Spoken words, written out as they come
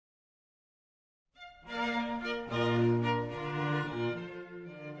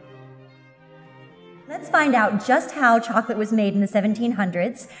let's find out just how chocolate was made in the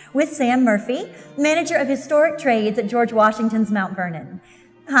 1700s with Sam Murphy, manager of historic trades at George Washington's Mount Vernon.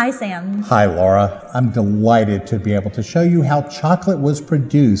 Hi, Sam. Hi, Laura. I'm delighted to be able to show you how chocolate was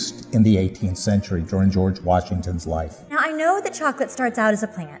produced in the 18th century during George Washington's life. Now, I know that chocolate starts out as a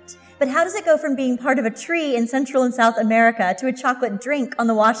plant, but how does it go from being part of a tree in Central and South America to a chocolate drink on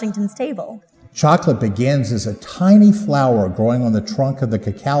the Washington's table? Chocolate begins as a tiny flower growing on the trunk of the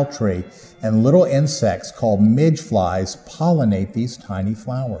cacao tree, and little insects called midge flies pollinate these tiny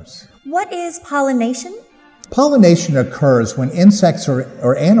flowers. What is pollination? Pollination occurs when insects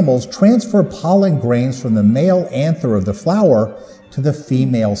or animals transfer pollen grains from the male anther of the flower to the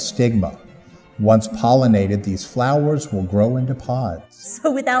female stigma. Once pollinated, these flowers will grow into pods.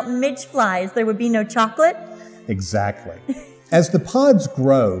 So without midge flies, there would be no chocolate? Exactly. As the pods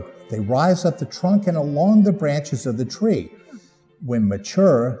grow, they rise up the trunk and along the branches of the tree. When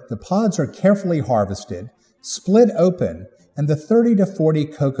mature, the pods are carefully harvested, split open, and the 30 to 40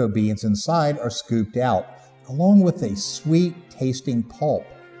 cocoa beans inside are scooped out, along with a sweet-tasting pulp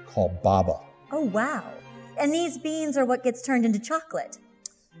called baba. Oh, wow. And these beans are what gets turned into chocolate?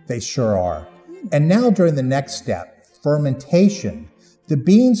 They sure are. And now during the next step, fermentation, the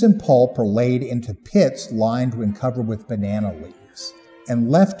beans and pulp are laid into pits lined and covered with banana leaves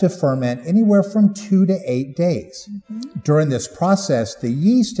and left to ferment anywhere from 2 to 8 days. During this process, the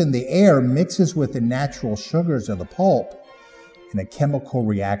yeast in the air mixes with the natural sugars of the pulp, and a chemical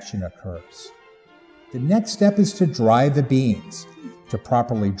reaction occurs. The next step is to dry the beans. To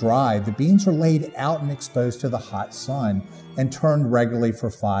properly dry, the beans are laid out and exposed to the hot sun and turned regularly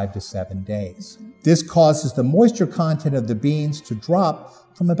for 5 to 7 days. This causes the moisture content of the beans to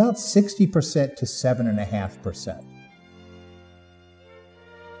drop from about 60% to 7.5%.